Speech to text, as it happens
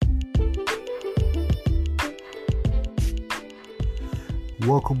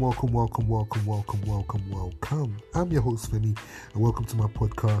Welcome. I'm your host, Femi, and welcome to my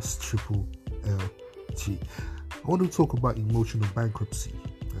podcast, Triple LG. I want to talk about emotional bankruptcy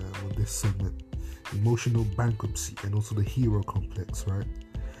on this segment. Emotional bankruptcy and also the hero complex, right?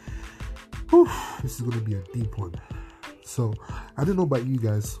 Whew, this is going to be a deep one. So, I don't know about you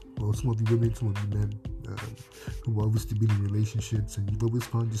guys, or some of you women, some of you men, who have obviously been in relationships, and you've always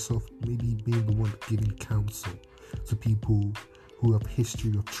found yourself maybe being the one giving counsel to people who have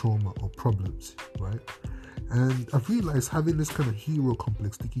history of trauma or problems, right? And I've realized having this kind of hero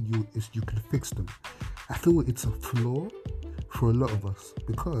complex, thinking you can fix them, I feel it's a flaw for a lot of us,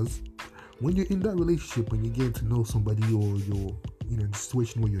 because when you're in that relationship, when you're getting to know somebody, or you're in a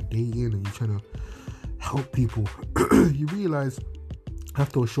situation where you're dating and you're trying to help people, you realize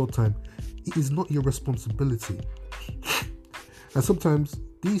after a short time it is not your responsibility. And sometimes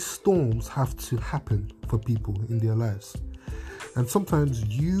these storms have to happen for people in their lives. And sometimes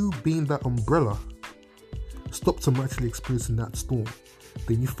you being that umbrella stops them actually experiencing that storm.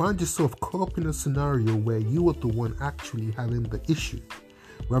 Then you find yourself caught up in a scenario where you are the one actually having the issue,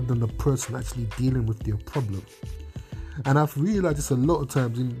 rather than the person actually dealing with their problem. And I've realized this a lot of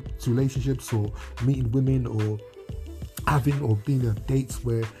times in relationships, or meeting women, or having or being on dates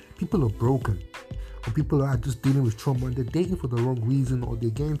where people are broken, or people are just dealing with trauma and they're dating for the wrong reason, or they're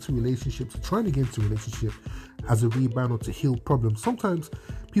getting into relationships, or trying to get into a relationship as a rebound or to heal problems. Sometimes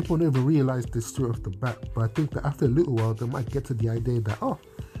people never realize this straight off the bat, but I think that after a little while they might get to the idea that,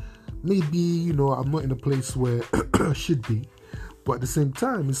 maybe, I'm not in a place where I should be. But at the same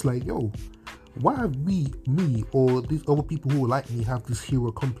time, it's like, why have me or these other people who are like me have this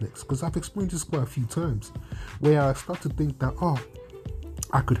hero complex? Because I've experienced this quite a few times, where I start to think that,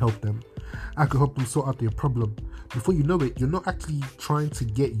 I could help them. I could help them sort out their problem. Before you know it, you're not actually trying to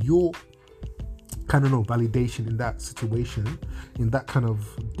get your validation in that situation, in that kind of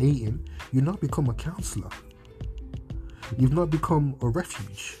dating. You've not become a counselor. You've not become a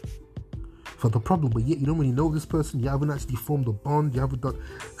refuge for the problem, but yet you don't really know this person. You haven't actually formed a bond. You haven't done,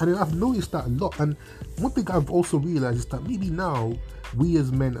 and I've noticed that a lot. And one thing I've also realized is that maybe now we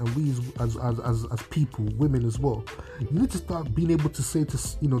as men, and we as people, women as well, you need to start being able to say to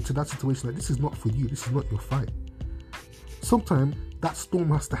that situation that this is not for you. This is not your fight. Sometimes that storm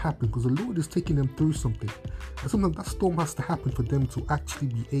has to happen because the Lord is taking them through something, and sometimes that storm has to happen for them to actually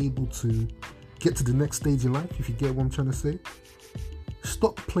be able to get to the next stage in life. If you get what I'm trying to say.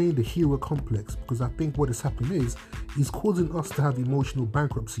 Stop playing the hero complex, because I think what is happening is causing us to have emotional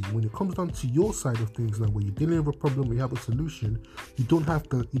bankruptcy. When it comes down to your side of things now, where you're dealing with a problem, where you have a solution, you don't have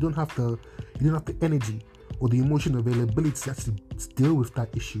the energy or the emotional availability to actually deal with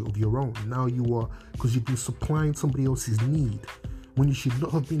that issue of your own. Now you are, because you've been supplying somebody else's need when you should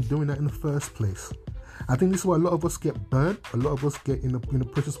not have been doing that in the first place. I think this is why a lot of us get burned. A lot of us get in a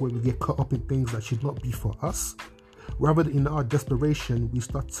process where we get caught up in things that should not be for us. Rather than in our desperation, we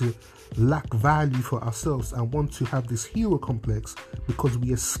start to lack value for ourselves and want to have this hero complex because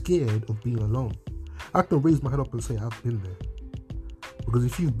we are scared of being alone. I can raise my head up and say, I've been there. Because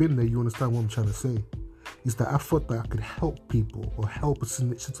if you've been there, you understand what I'm trying to say. Is that I thought that I could help people or help a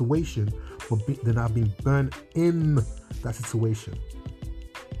situation, but then I've been burned in that situation.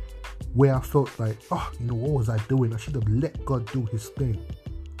 Where I felt like, what was I doing? I should have let God do his thing.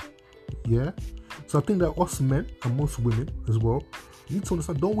 Yeah? So I think that us men, and most women as well, you need to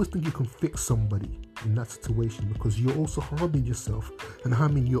understand, don't always think you can fix somebody in that situation, because you're also harming yourself and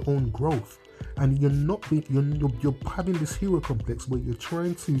harming your own growth. And you're having this hero complex where you're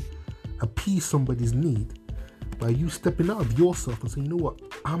trying to appease somebody's need by you stepping out of yourself and saying, you know what,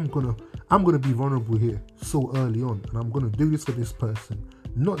 I'm gonna be vulnerable here so early on, and I'm gonna do this for this person,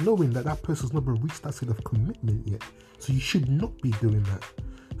 not knowing that person's not gonna reach that state of commitment yet. So you should not be doing that.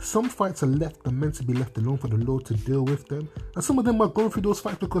 Some fights are meant to be left alone for the Lord to deal with them. And some of them are going through those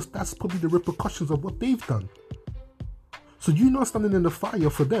fights because that's probably the repercussions of what they've done. So you're not standing in the fire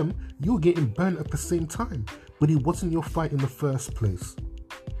for them, you're getting burnt at the same time. But it wasn't your fight in the first place.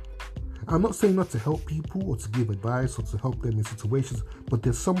 I'm not saying not to help people or to give advice or to help them in situations, but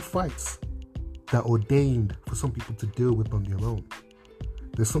there's some fights that are ordained for some people to deal with on their own.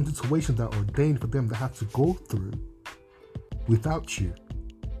 There's some situations that are ordained for them to have to go through without you.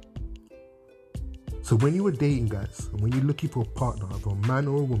 So when you are dating, guys, and when you're looking for a partner, either a man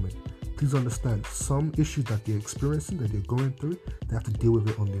or a woman, please understand some issues that they're experiencing, that they're going through, they have to deal with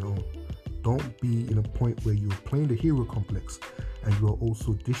it on their own. Don't be in a point where you're playing the hero complex and you're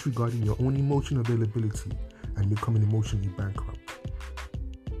also disregarding your own emotional availability and becoming emotionally bankrupt.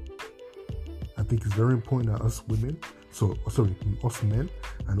 I think it's very important that us men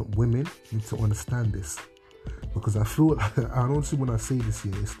and women need to understand this. Because I feel, and honestly when I say this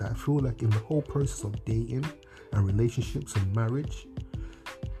here, is that I feel like in the whole process of dating and relationships and marriage,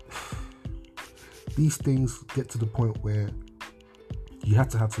 these things get to the point where you have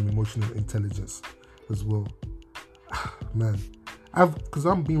to have some emotional intelligence as well. Man, because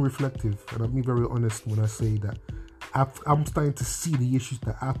I'm being reflective and I'm being very honest when I say that I'm starting to see the issues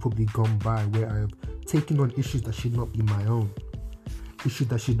that I've probably gone by, where I have taken on issues that should not be my own, issues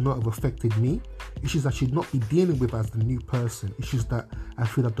that should not have affected me, issues I should not be dealing with as the new person, issues that I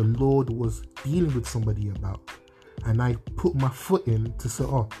feel that the Lord was dealing with somebody about. And I put my foot in to say,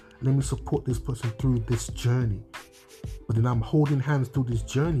 oh, let me support this person through this journey. But then I'm holding hands through this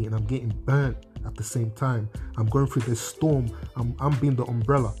journey and I'm getting burnt at the same time. I'm going through this storm. I'm being the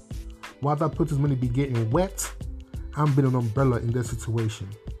umbrella. While that person may be getting wet, I'm being an umbrella in their situation.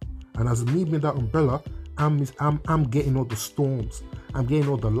 And as me being that umbrella, I'm getting all the storms. I'm getting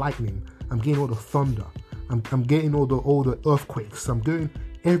all the lightning. I'm getting all the thunder. I'm getting all the earthquakes. I'm getting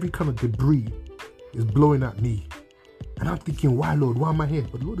every kind of debris is blowing at me. And I'm thinking, why, Lord? Why am I here?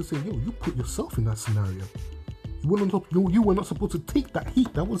 But the Lord is saying, yo, you put yourself in that scenario. You were not supposed to take that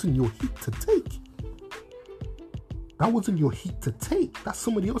heat. That wasn't your heat to take. That wasn't your heat to take. That's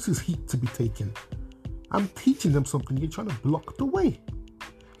somebody else's heat to be taken. I'm teaching them something. You're trying to block the way.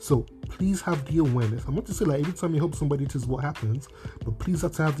 So please have the awareness. I'm not to say like every time you help somebody, this is what happens. But please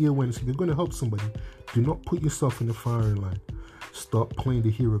have to have the awareness. If you're going to help somebody, do not put yourself in the firing line. Stop playing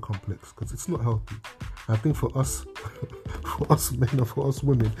the hero complex, because it's not healthy. I think for us, for us men or for us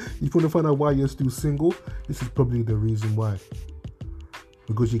women, if you want to find out why you're still single, this is probably the reason why.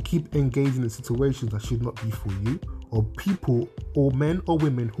 Because you keep engaging in situations that should not be for you, or people, or men or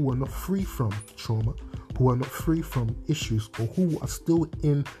women who are not free from trauma, who are not free from issues, or who are still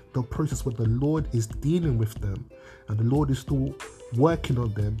in the process where the Lord is dealing with them, and the Lord is still working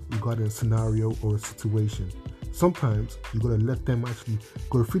on them regarding a scenario or a situation. Sometimes you got to let them actually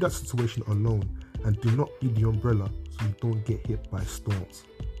go through that situation alone, and do not be the umbrella so you don't get hit by storms.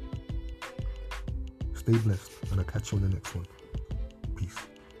 Stay blessed, and I'll catch you on the next one.